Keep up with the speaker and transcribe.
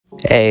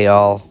Hey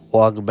y'all,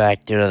 welcome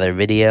back to another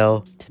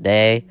video.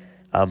 Today,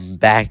 I'm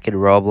back in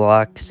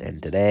Roblox,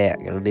 and today I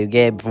got a new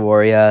game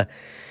for ya.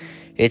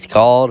 It's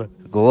called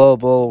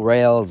Global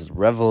Rails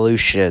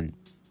Revolution.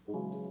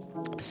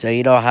 So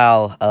you know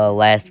how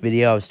last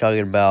video I was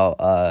talking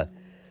about I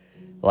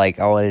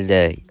wanted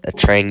a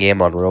train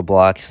game on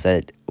Roblox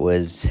that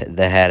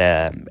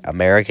had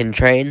American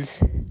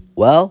trains?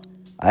 Well,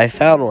 I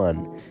found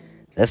one.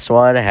 This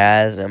one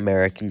has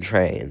American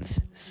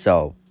trains.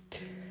 So,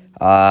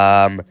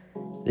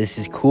 this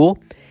is cool.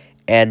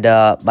 And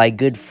my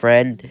good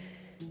friend,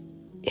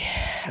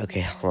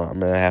 okay, hold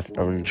on, I'm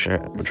gonna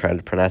try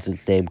to pronounce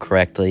his name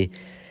correctly.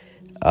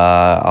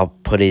 I'll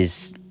put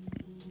his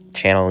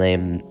channel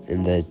name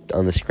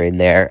on the screen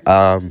there.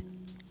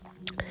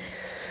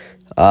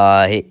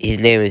 His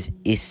name is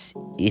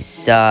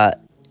Isaque.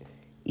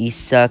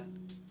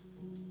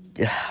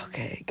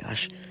 Okay,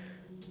 gosh.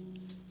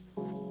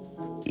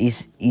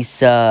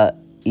 Isaque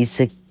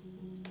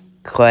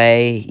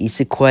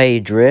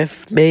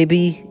Drif,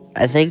 maybe?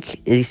 I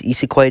think it's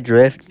Isaque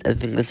Drif. I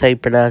think that's how you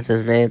pronounce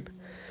his name.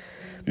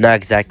 I'm not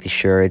exactly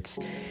sure. It's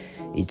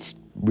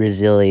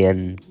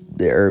Brazilian,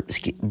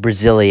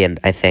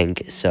 I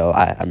think. So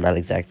I'm not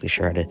exactly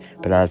sure how to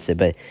pronounce it.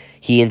 But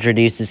he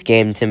introduced this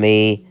game to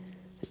me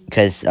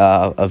because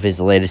of his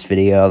latest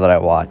video that I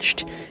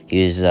watched.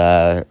 He was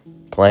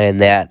playing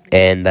that,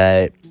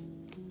 and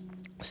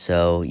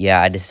so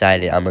yeah, I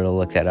decided I'm gonna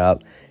look that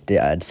up.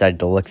 I decided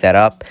to look that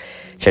up,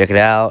 check it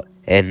out,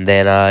 and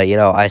then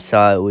I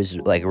saw it was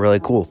like really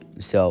cool.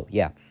 So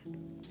yeah.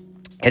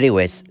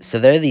 Anyways, so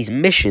there are these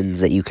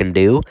missions that you can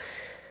do,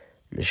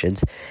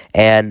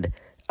 and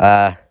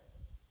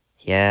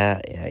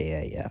yeah,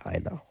 I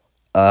know.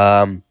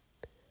 I'm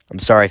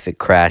sorry if it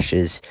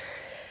crashes.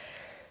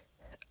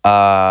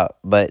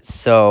 But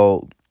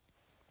so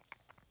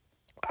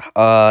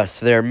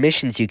there are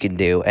missions you can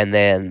do, and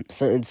then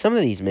in some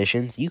of these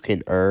missions you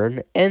can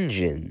earn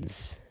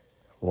engines.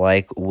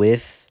 Like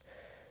with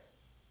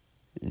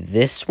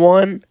this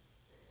one,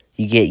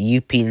 you get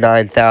UP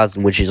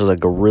 9000, which is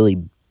like a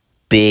really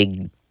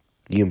big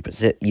Union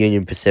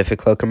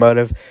Pacific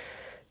locomotive.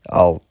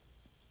 We'll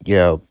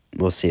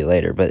see it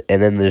later.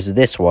 And then there's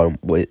this one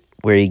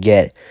where you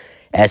get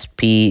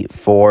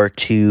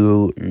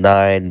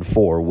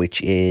SP4294,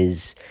 which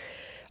is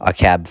a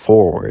cab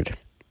forward.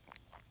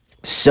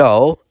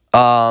 So,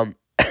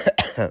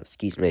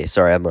 excuse me,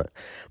 sorry, I'm a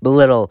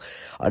little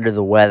under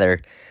the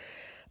weather.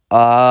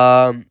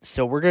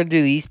 So we're gonna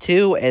do these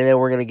two, and then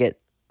we're gonna get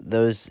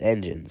those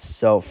engines.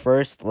 So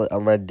first,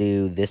 I'm gonna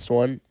do this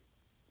one.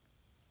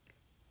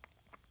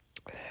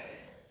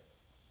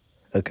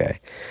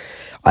 Okay.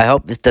 I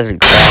hope this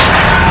doesn't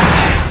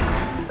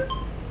crash.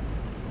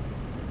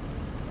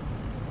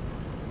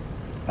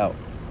 Oh.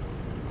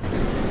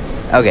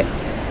 Okay.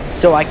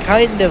 So I've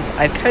kind of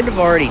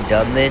already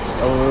done this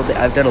a little bit.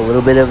 I've done a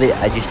little bit of it.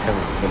 I just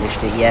haven't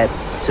finished it yet.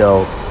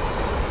 So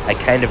I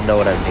kind of know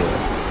what I'm doing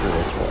for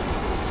this one.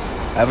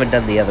 I haven't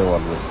done the other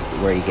one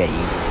where you get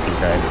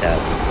UP 9000.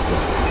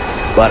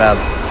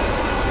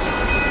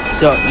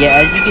 So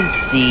yeah, as you can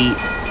see,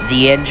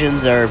 the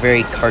engines are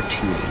very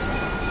cartoony.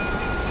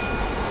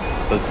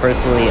 But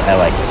personally, I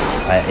like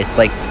it. It's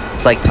like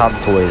Tom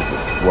Toy's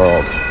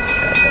world,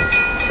 kind of.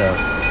 So,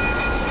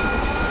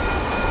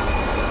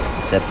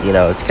 except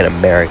it's got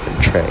American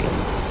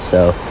trains.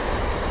 So,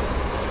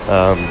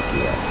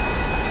 yeah.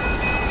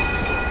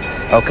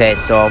 Okay,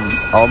 so I'm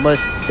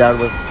almost done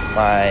with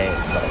my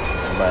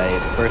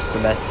first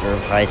semester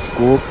of high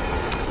school,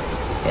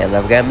 and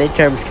I've got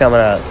midterms coming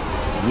up.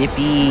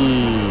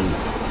 Yippee!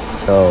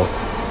 So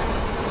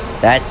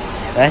that's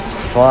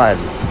fun.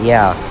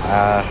 Yeah.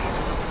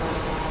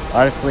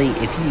 Honestly,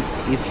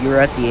 if you're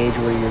at the age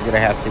where you're gonna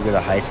have to go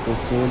to high school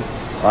soon,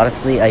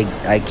 honestly,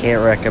 I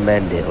can't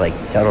recommend it. Like,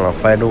 I don't know,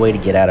 find a way to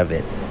get out of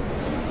it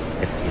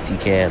if you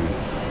can,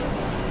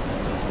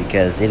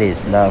 because it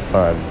is not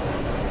fun.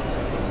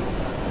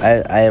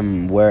 I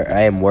am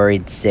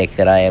worried sick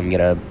that I am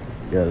gonna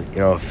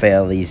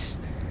fail these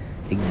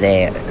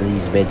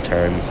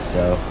midterms.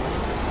 So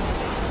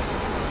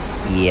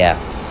yeah.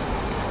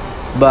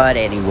 But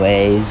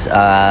anyways,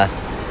 I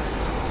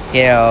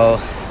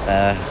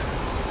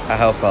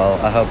hope I'll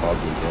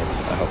do good.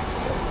 I hope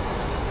so.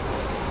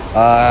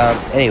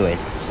 Anyways,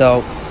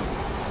 so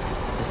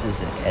this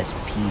is an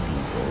SP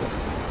diesel.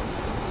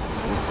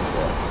 This is a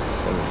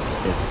Southern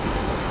Pacific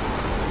diesel.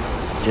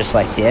 Just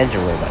like the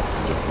engine we're about to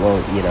get. Well,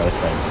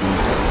 it's not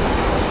diesel.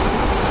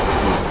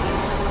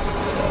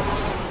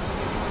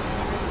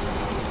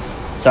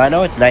 So I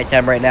know it's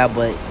nighttime right now,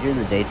 but during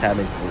the daytime,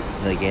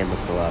 the game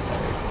looks a lot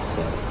better.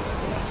 So.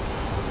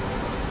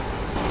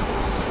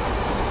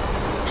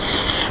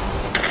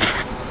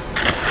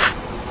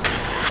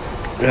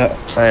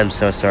 I am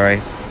so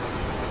sorry.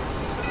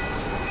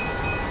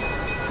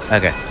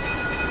 Okay.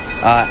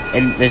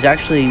 And there's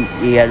actually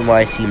the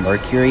NYC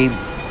Mercury,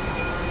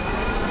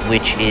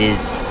 which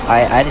is,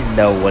 I didn't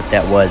know what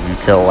that was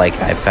until,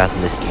 I found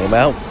this game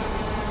out.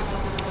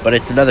 But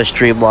it's another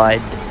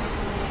streamlined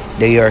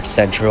New York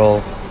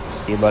Central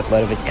steam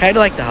locomotive. It's kind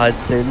of like the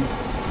Hudson,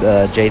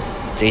 the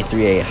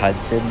J38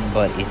 Hudson,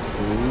 but it's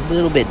a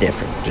little bit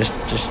different. Just a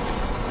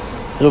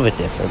little bit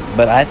different.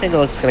 But I think it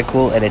looks kind of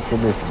cool, and it's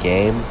in this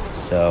game.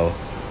 So,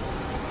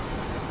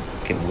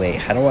 okay, wait.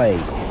 How do I?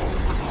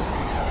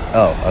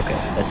 Oh, okay,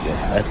 that's good.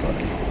 That's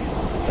lucky.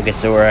 Okay,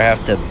 so I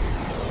have to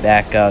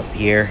back up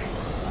here.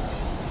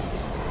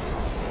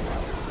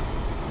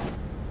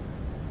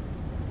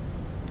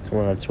 Come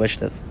on, switch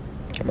the.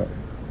 Come on.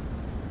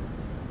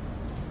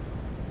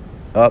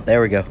 Oh,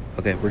 there we go.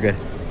 Okay, we're good.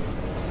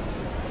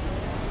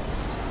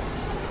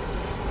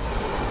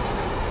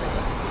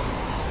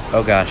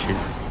 Oh gosh.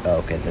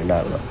 Oh, okay, they're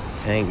not low.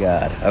 Thank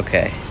God.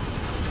 Okay.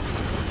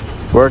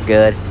 We're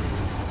good.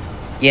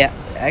 Yeah,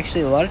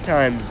 actually, a lot of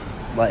times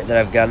like that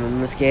I've gotten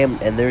in this game,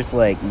 and there's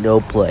like no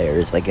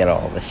players like at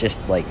all. It's just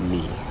like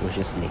me. It was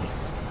just me.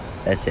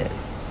 That's it.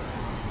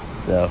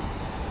 So.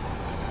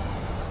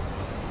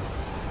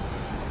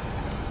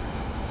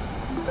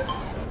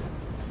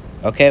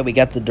 Okay, we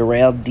got the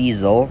derailed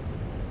diesel,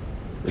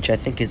 which I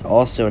think is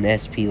also an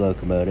SP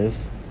locomotive,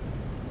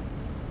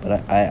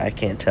 but I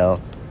can't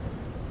tell.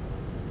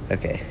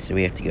 Okay, so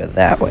we have to go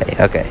that way.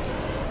 Okay.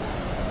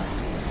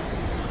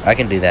 I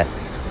can do that.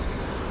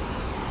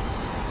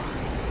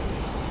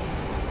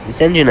 This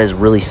engine is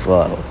really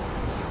slow.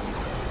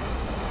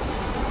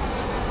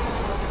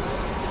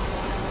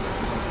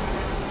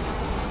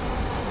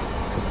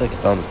 Looks like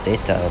it's almost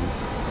daytime,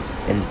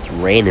 and it's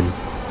raining.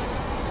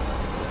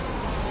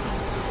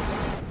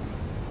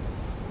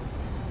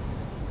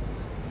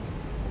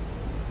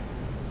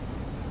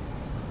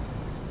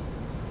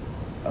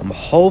 I'm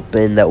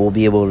hoping that we'll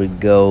be able to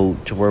go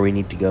to where we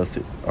need to go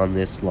through on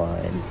this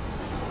line.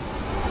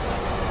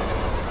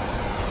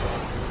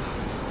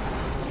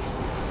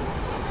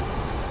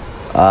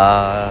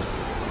 Uh-oh.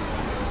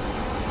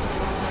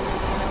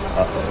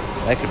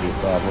 That could be a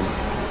problem.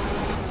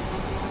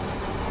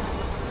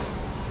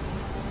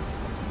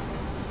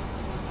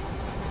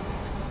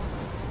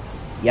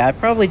 Yeah, I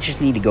probably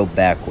just need to go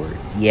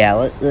backwards. Yeah,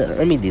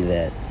 let me do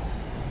that.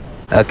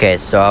 Okay,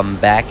 so I'm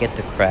back at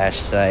the crash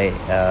site.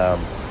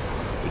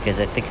 Because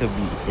I think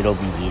it'll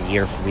be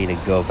easier for me to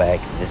go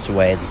back this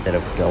way instead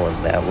of going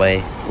that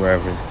way,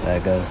 wherever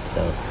that goes.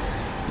 So,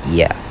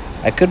 yeah,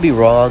 I could be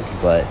wrong,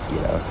 but you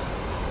know,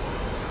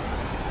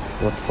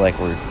 looks like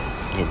we're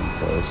getting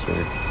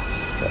closer.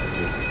 So,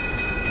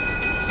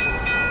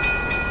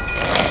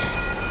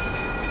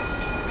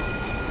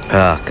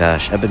 oh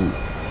gosh, I've been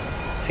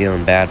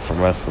feeling bad from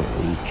wrestling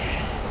week.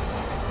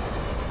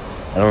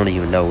 I don't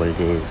even know what it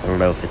is. I don't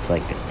know if it's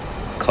like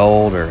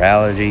cold or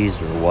allergies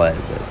or what,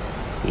 but.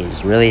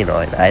 It's really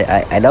annoying.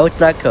 I know it's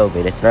not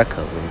COVID. It's not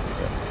COVID.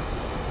 So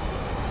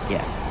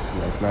yeah,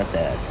 it's not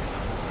that.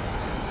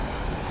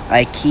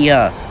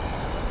 IKEA.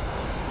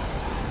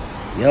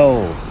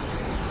 Yo.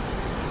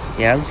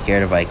 Yeah, I'm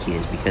scared of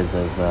IKEAs because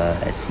of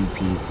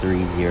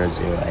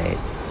SCP-3008.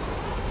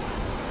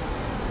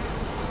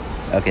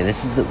 Okay,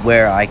 this is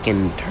where I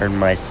can turn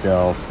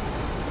myself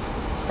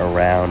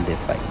around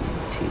if I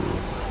need to.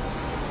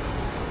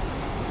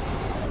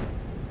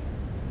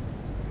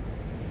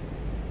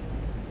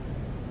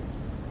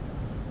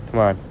 Come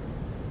on.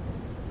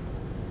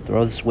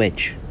 Throw the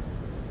switch.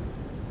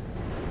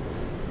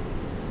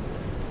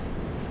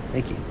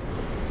 Thank you.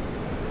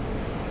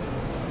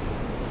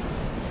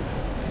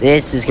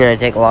 This is gonna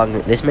take longer.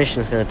 This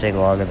mission is gonna take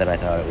longer than I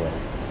thought it was.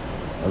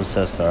 I'm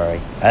so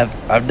sorry.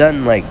 I've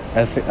done like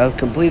I've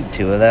completed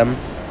 2 of them,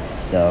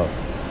 so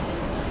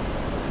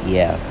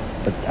yeah.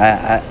 But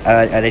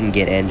I didn't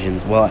get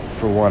engines. Well,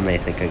 for one, I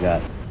think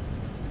I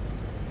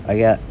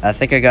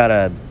think I got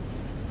a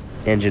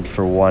engine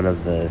for one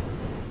of the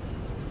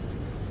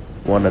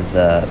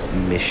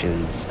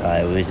missions.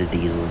 It was a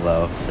diesel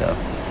though, so.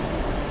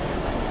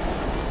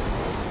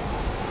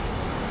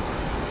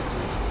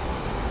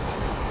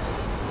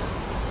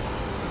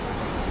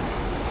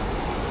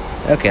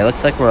 Okay,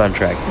 looks like we're on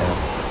track now.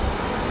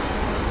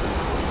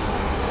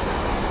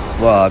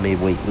 Well, I mean,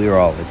 we were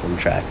always on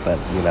track, but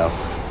you know.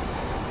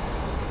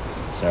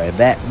 Sorry,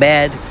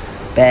 bad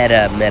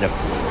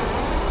metaphor.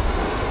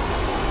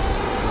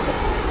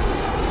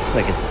 Looks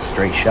like it's a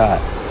straight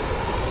shot.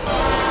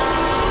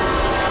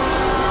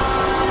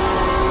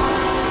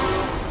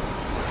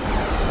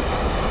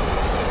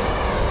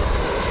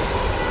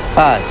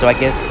 So I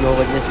guess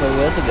going this way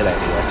was a good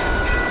idea.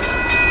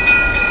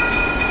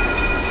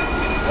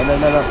 Oh,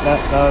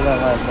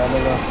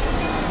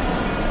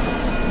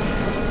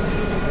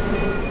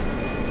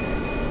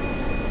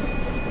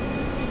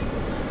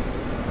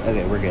 no.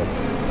 Okay, we're good.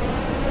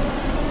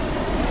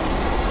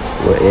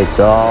 It's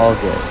all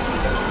good.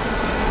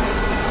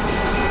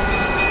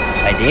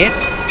 I did?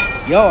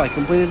 Yo, I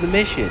completed the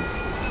mission.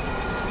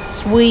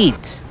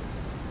 Sweet.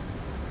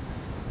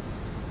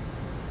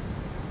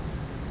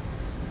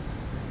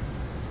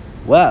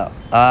 Well,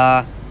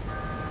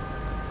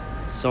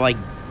 so I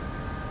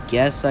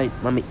guess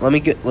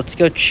let's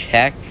go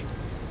check.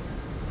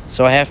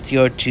 So I have to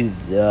go to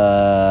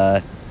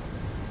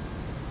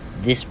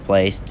this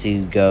place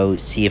to go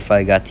see if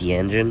I got the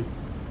engine.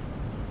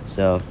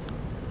 So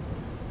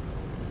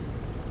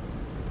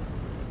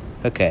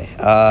Okay,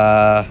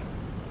 I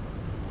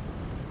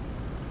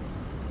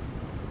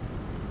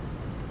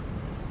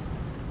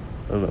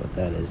don't know what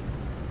that is.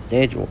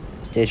 Stage one.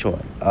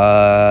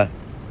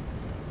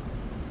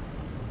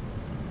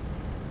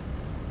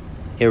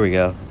 Here we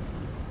go.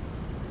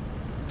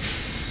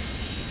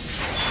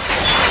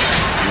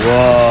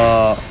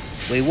 Whoa.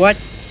 Wait, what?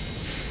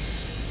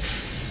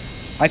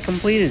 I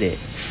completed it,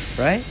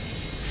 right?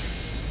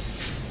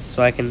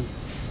 So I can...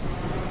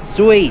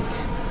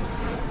 Sweet!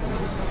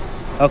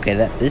 Okay,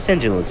 this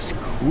engine looks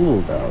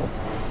cool, though.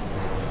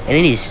 And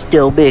it is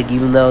still big,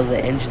 even though the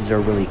engines are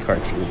really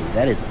cartoony.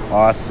 That is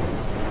awesome.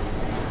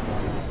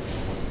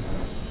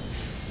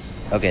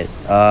 Okay,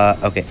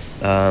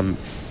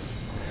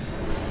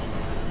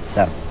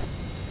 stop.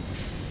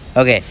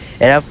 Okay,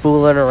 enough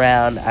fooling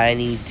around. I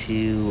need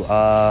to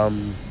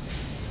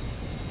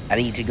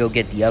go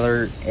get the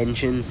other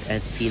engine,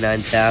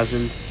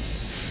 SP9000,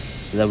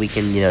 so that we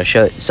can,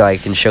 so I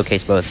can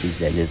showcase both of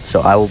these engines.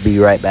 So I will be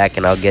right back,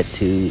 and I'll get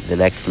to the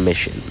next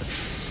mission.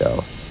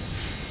 So,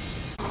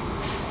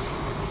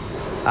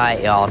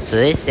 alright, y'all. So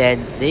this mission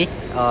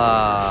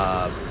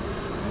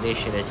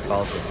is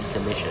called the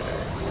Decommissioner.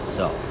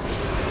 So,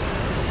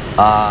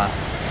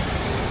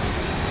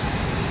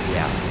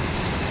 yeah.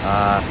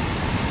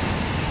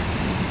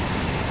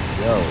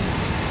 Yo,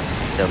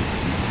 it's the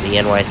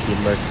NYC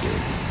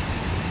Mercury.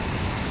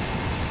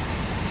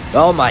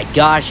 Oh my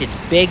gosh, it's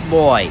Big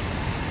Boy.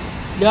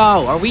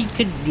 No, are we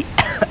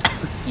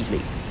excuse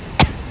me.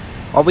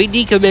 Are we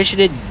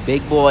decommissioning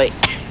Big Boy?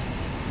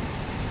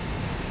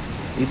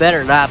 We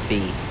better not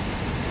be.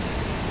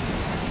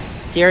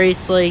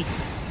 Seriously?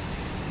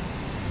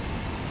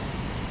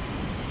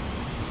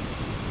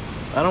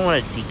 I don't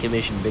want to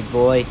decommission Big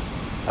Boy.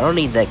 I don't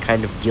need that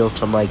kind of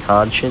guilt on my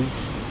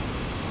conscience.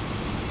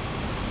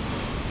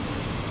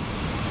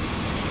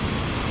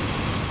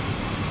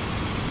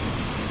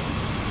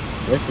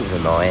 This is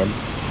annoying.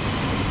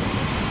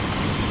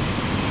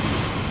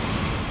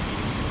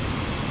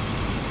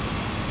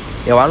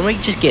 Yeah, why don't we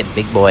just get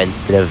Big Boy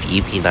instead of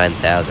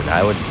EP9000?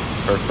 I would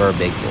prefer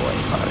Big Boy,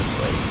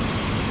 honestly.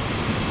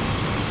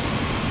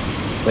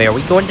 Wait, are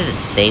we going to the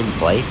same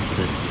place?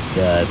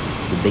 The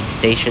big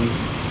station?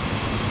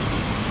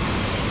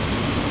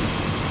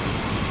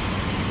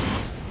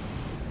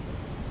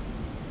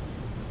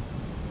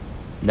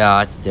 No,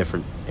 it's a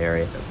different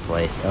area,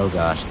 place. Oh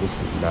gosh,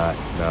 this is not,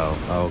 no,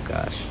 oh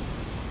gosh.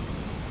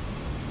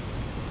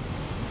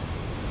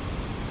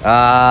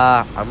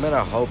 I'm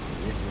gonna hope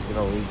this is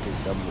gonna lead to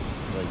some,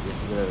 like, this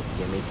is gonna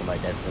get me to my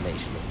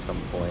destination at some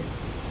point.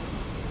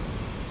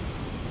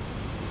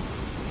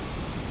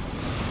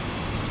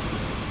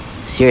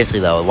 Seriously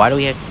though, why do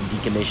we have to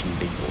decommission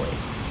Big Boy?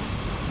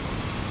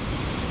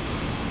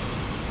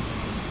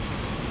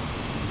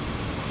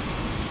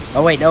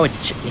 Oh wait, no,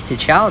 it's a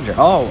Challenger.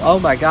 Oh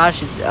my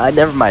gosh, it's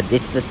never mind.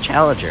 It's the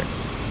Challenger.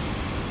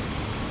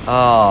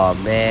 Oh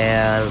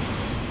man,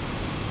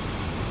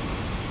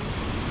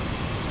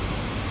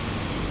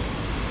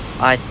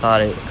 I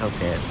thought it.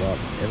 Okay, well,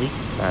 at least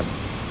it's not.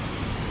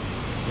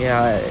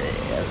 Yeah,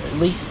 at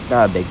least it's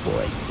not a Big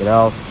Boy, you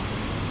know.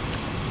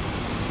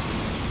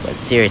 But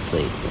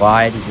seriously,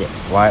 why does it?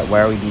 Why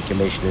are we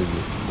decommissioning?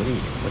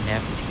 What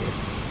happened here?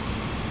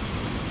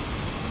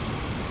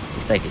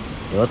 Looks like it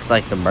looks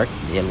like the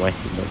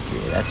NYC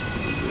Mercury. That's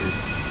weird.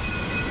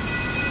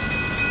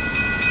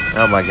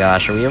 Oh my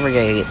gosh, are we ever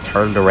gonna get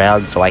turned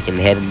around so I can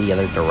head in the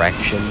other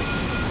direction?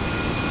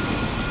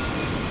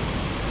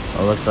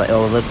 Oh, it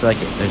looks like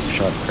there's a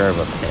sharp curve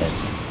up ahead.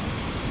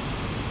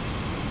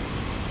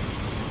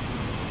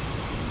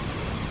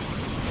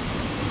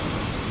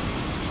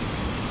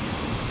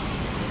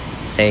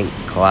 St.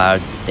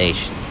 Cloud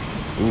Station.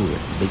 Ooh,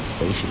 it's a big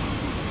station.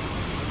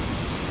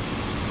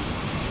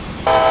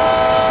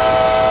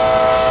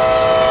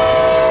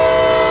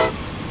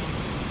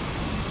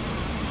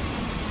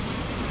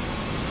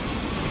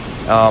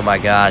 Oh my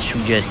gosh,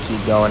 we just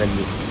keep going in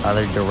the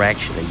other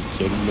direction. Are you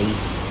kidding me?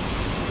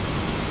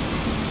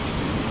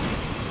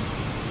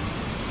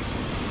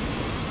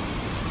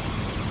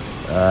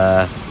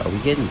 Are we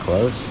getting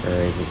close? Or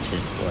is it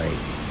just like...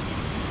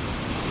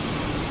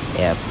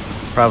 Yeah,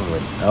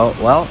 probably. Oh,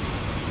 well.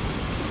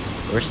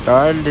 We're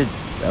starting to...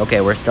 Okay,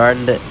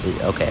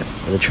 Okay,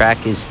 the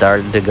track is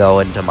starting to go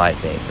into my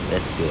favor.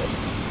 That's good.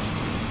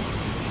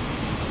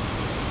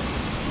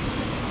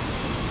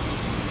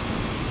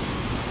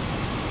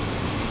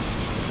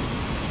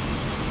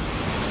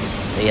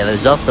 Yeah,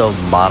 there's also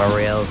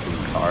monorails and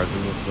cars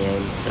in this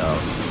game, so...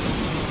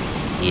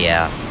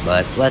 Yeah,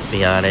 but let's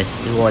be honest,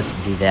 who wants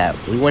to do that?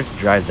 Who wants to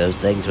drive those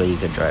things when you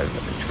could drive a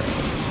train,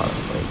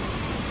 honestly?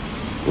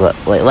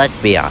 Let's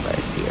be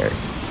honest here.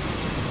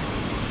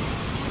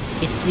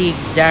 It's the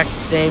exact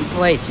same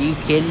place. Are you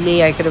kidding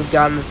me? I could have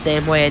gone the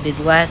same way I did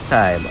last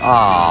time.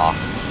 Aw,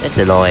 that's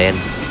annoying.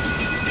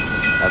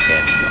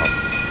 Okay, well,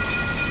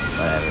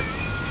 whatever.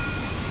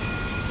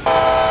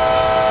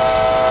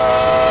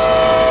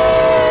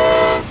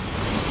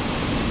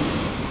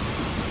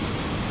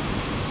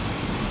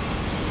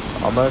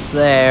 Almost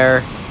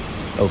there.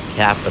 Oh,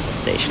 Capital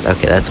Station.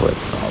 Okay, that's what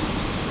it's called.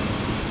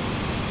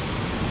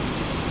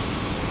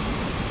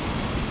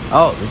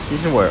 Oh, this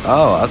isn't where...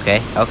 Oh,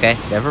 okay, okay.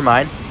 Never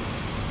mind.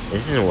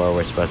 This isn't where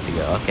we're supposed to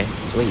go. Okay,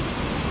 sweet.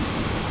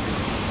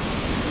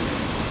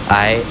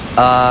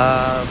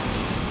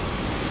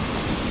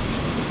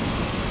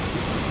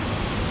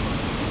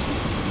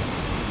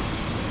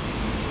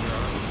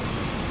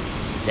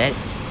 Is that...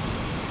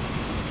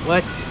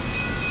 What?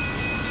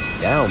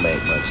 That don't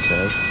make much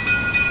sense.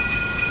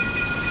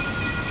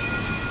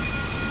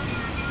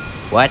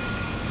 What?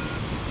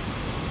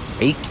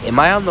 Am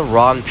I on the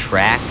wrong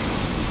track?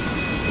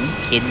 Are you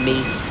kidding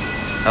me?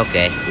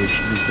 Okay, there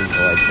should be some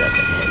points up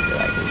ahead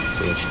that I can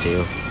switch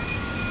to.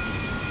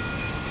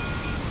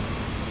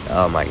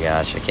 Oh my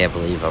gosh, I can't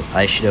believe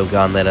I should have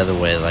gone that other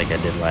way like I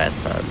did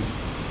last time.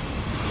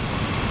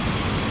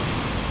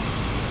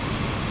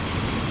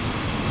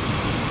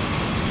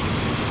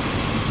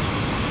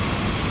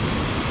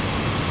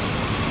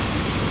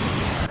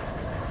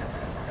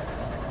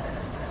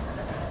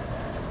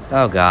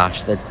 Oh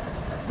gosh, the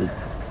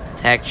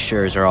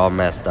textures are all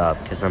messed up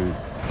because I'm...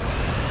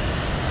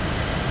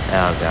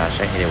 Oh gosh,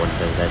 I hate it when it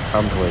does that.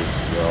 Tom Toys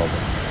World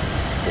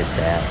did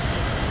that.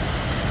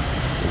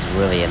 It was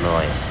really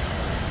annoying.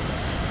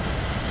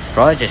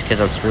 Probably just because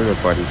I'm screen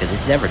recording, because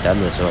it's never done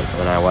this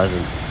when I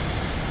wasn't,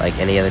 like,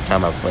 any other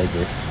time I played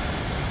this.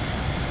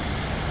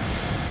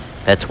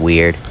 That's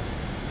weird.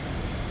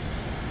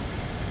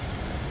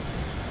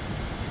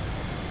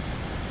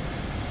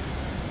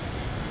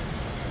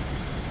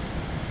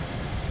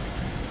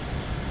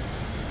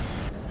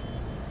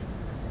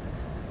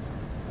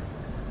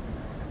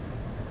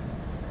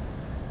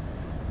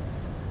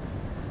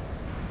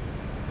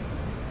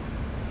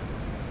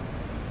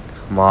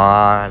 Come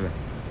on.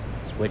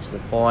 Switch the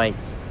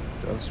points.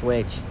 Throw the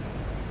switch.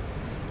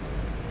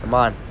 Come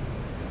on.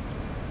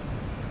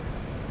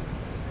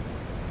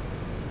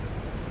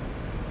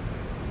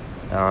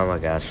 Oh my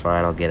gosh,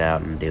 fine, I'll get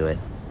out and do it.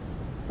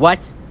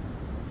 What?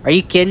 Are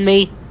you kidding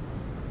me?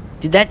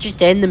 Did that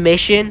just end the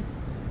mission?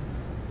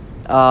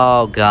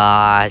 Oh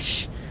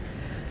gosh.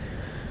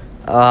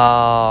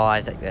 Oh,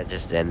 I think that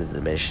just ended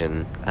the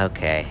mission.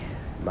 Okay.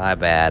 My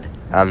bad.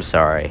 I'm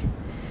sorry.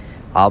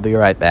 I'll be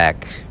right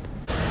back.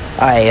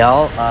 Alright,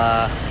 y'all.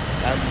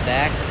 I'm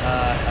back.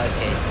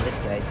 Okay, so this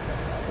guy.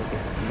 Look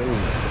at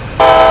move.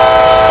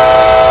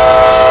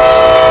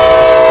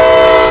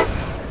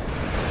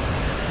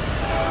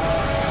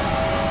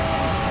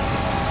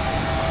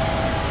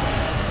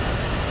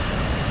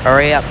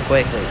 Hurry up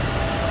quickly.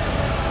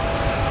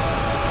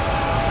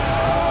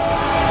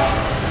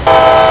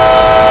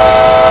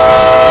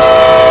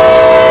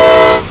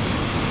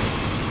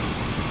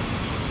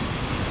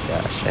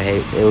 Gosh, I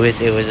hate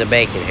it was a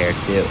bacon hair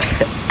too.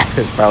 It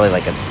was probably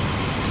like a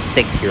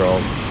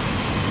 6-year-old.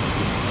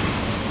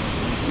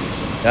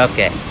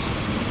 Okay.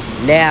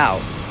 Now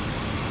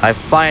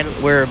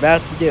we're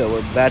about to do it.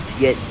 We're about to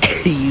get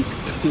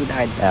UP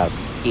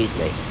 9000. Excuse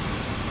me.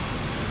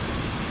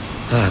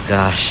 Oh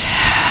gosh.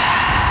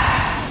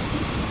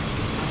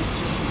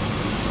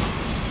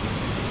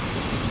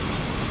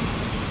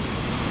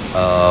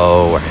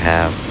 Oh, we're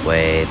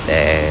halfway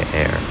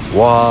there.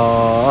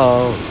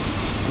 Whoa,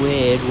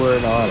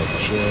 Squidward on a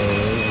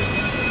chair.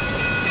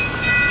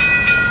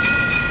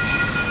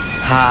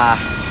 Ha.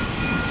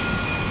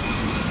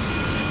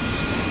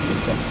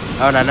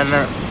 Oh, no.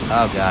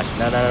 Oh, gosh.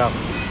 No.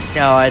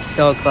 No, it's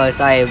so close.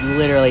 I am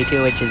literally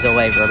 2 inches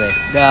away from it.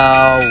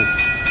 No.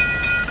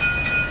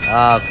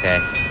 Okay.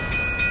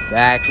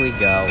 Back we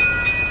go.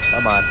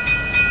 Come on.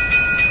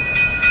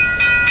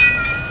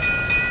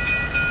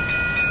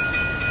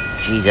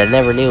 Jeez, I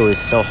never knew it was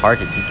so hard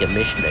to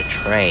decommission a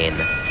train.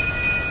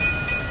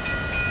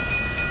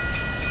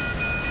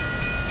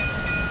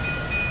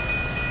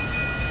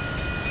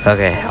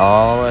 Okay,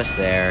 almost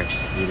there.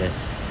 Just need to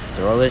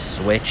throw this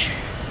switch.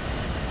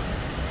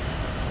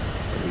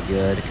 Pretty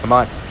good. Come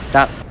on,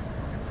 stop.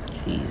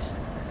 Jeez.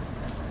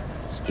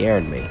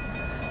 Scaring me.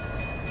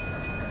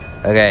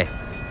 Okay.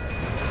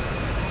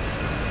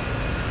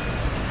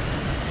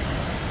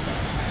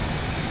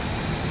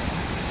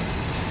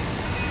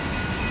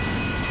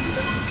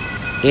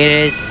 It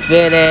is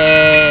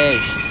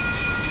finished!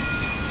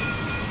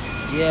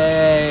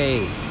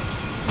 Yay!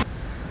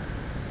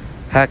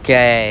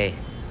 Okay.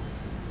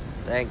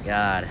 Thank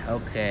God.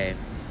 Okay.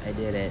 I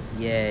did it.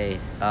 Yay.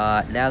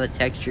 Now the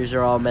textures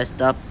are all messed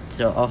up.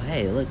 So, oh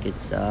hey, look,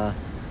 it's,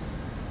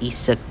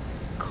 Isaque.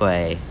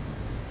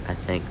 I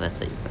think that's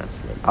how you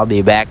pronounce it. I'll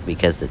be back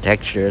because the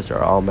textures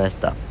are all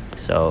messed up.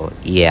 So,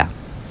 yeah.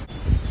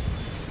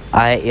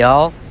 Alright,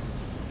 y'all.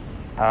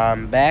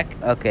 I'm back.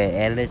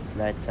 Okay, and it's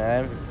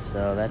nighttime,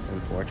 so that's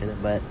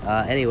unfortunate. But,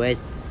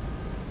 anyways,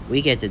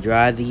 we get to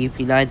drive the UP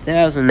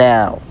 9000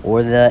 now.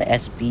 Or the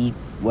SB,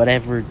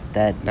 whatever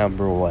that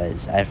number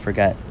was. I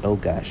forgot. Oh,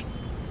 gosh.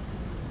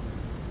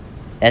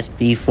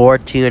 SB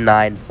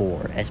 4294.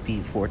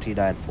 SB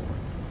 4294.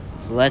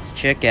 So let's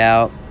check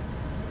out.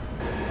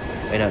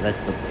 Wait, no,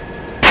 that's the. Oh,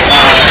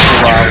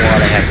 I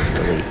want to have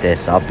to delete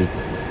this. I'll be.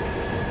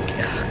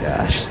 Oh,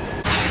 gosh.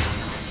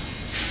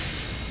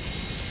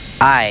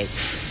 Alright,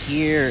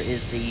 here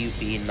is the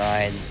UP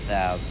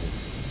 9000.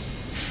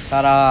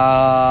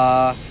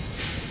 Ta-da!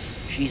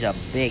 She's a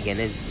big one,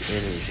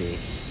 isn't she?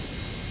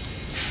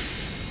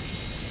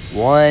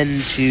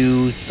 1,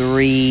 2,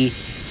 3,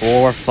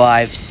 4,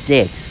 5,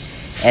 6,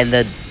 and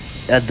the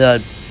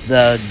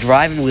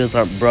driving wheels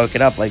aren't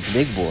broken up like the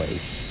big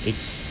boys.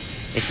 It's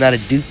not a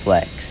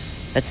duplex.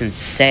 That's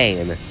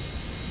insane. I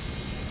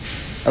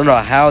don't know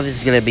how this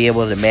is gonna be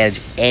able to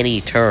manage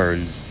any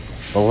turns,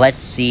 but let's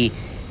see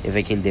if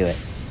it can do it.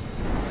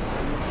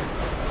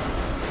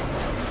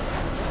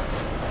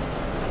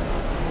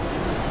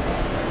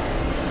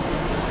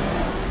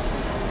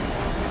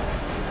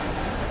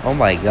 Oh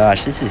my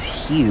gosh, this is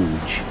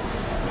huge.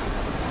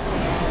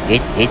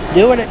 It's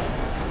doing it.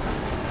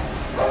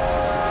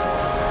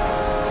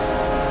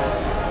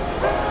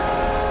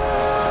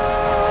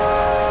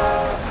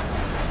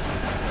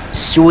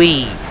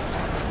 Sweet.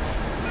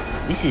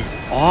 This is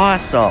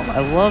awesome. I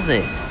love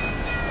this.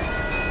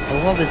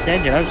 I love this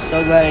engine. I'm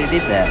so glad I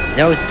did that.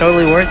 That was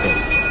totally worth it.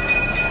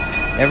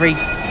 Every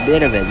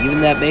bit of it, even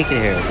that bacon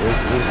hair, it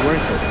was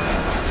worth it.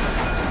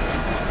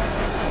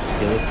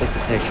 Okay, looks like the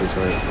textures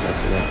are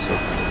messing up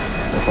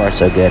so far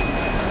so good.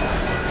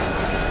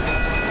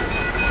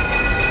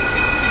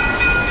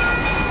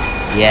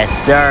 Yes,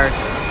 sir.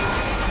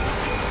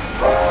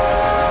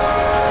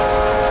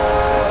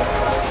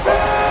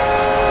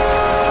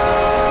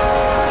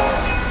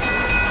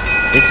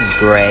 This is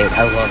great.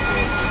 I love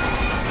this.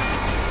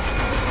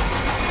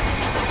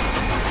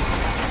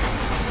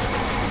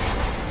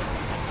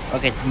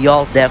 Okay, so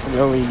y'all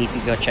definitely need to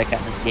go check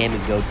out this game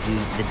and go do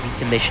the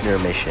Decommissioner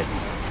mission.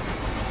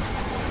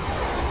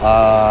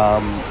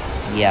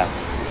 Yeah.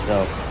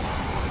 So,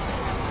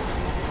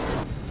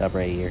 stop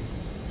right here.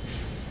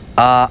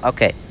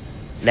 Okay.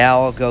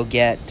 Now I'll go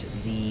get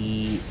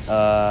the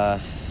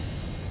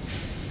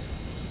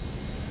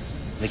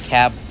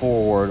cab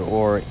forward,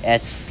 or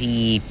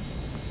SP.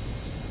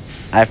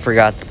 I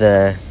forgot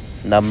the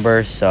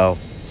number, so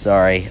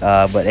sorry.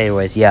 But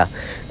anyways, yeah.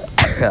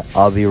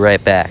 I'll be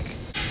right back.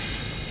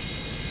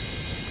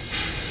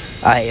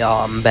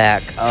 I'm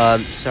back.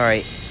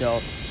 Sorry.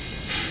 So,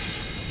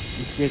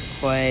 Isaque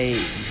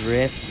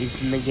Drif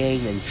is in the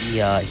game, and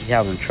he's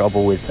having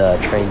trouble with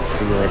Train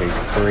Simulator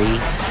 3.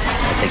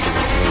 I think it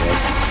is anyway.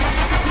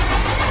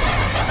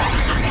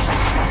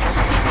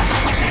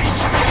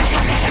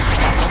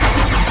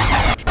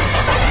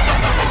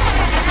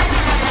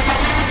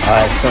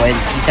 And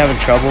he's having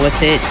trouble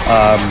with it.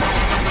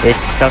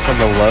 It's stuck on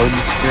the load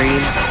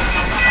screen.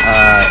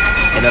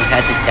 And I've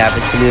had this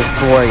happen to me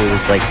before. It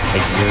was like a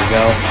year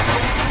ago,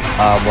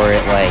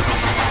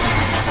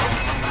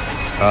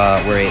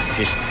 where it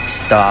just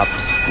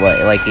stops,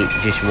 like it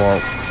just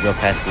won't go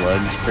past the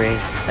loading screen.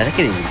 I think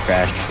it even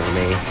crashed for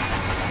me.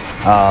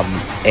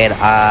 And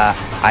I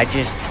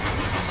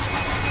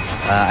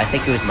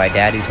think it was my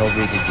dad who told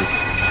me to just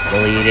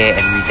delete it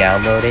and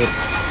re-download it.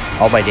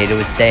 All my data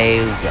was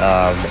saved,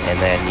 and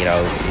then, you know,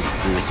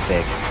 it was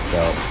fixed,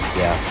 so,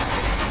 yeah.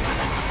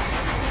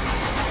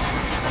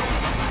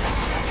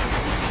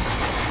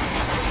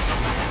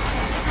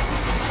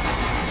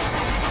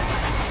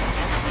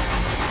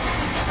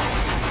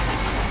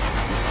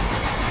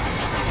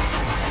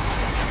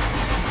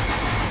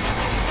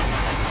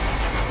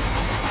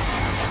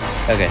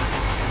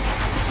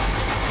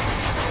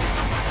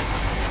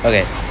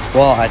 Okay,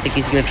 well, I think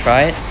he's gonna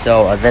try it,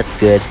 so, that's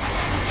good.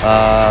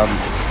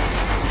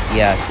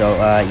 Yeah, so,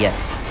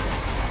 yes.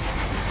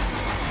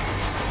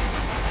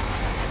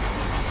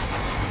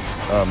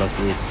 Oh, must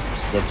be a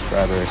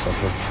subscriber or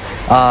something.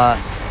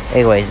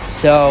 Anyways,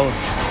 so,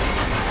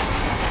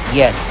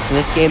 yes, so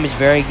this game is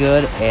very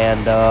good,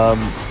 and,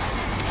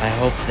 I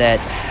hope that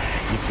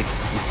Isaque,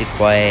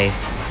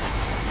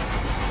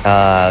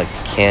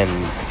 can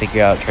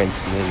figure out Train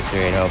Simulator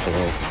 3, and I hope it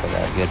will turn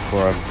out good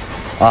for him.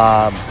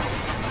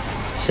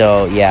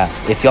 So, yeah,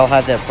 if y'all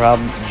have that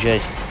problem,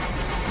 just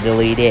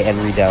delete it and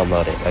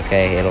re-download it,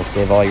 okay? It'll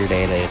save all your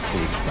data. It's gonna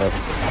be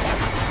perfectly fine.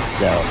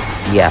 So,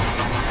 yeah.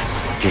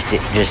 Just you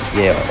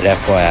know, an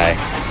FYI. So,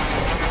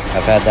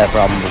 I've had that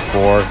problem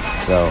before,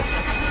 so,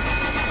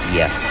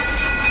 yeah.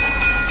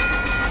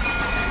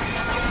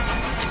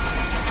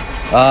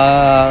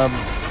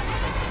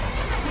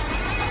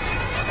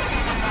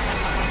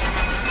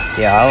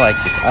 Yeah, I like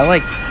this. I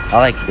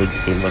like big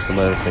steam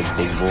locomotives like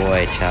Big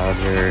Boy,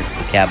 Challenger,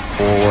 the Cab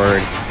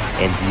Forward,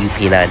 and the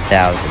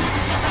UP9000.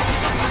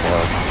 So,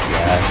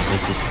 yeah,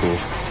 this is cool.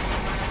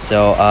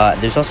 So,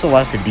 there's also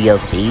lots of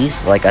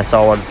DLCs. Like, I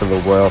saw one for the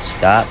Royal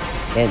Scot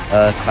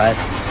class.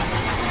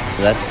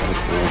 So that's kind of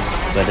cool.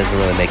 But it doesn't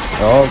really make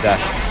sense. Oh,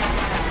 gosh.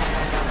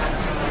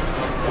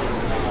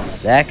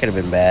 That could have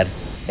been bad.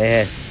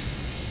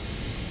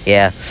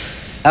 Yeah.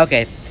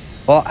 Okay.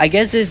 Well, I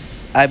guess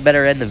I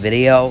better end the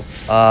video.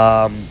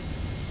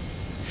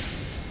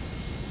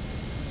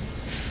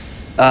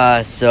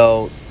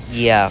 So,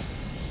 yeah.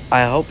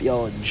 I hope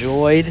y'all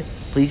enjoyed.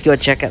 Please go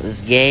check out this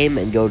game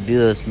and go do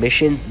those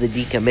missions, the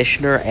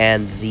Decommissioner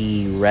and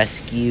the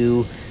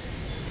Rescue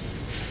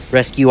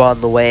on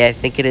the Way, I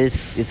think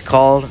it's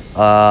called.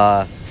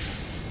 So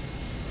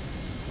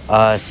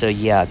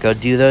yeah, go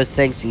do those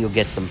things and you'll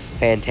get some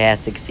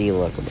fantastic steam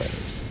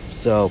locomotives.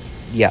 So,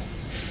 yeah.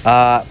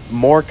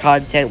 More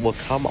content will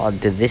come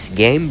onto this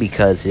game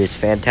because it is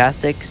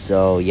fantastic.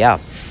 So yeah,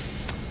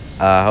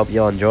 I hope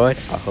you'll enjoy it.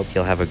 I hope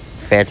you'll have a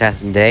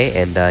fantastic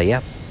day, and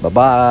yeah, bye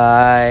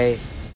bye.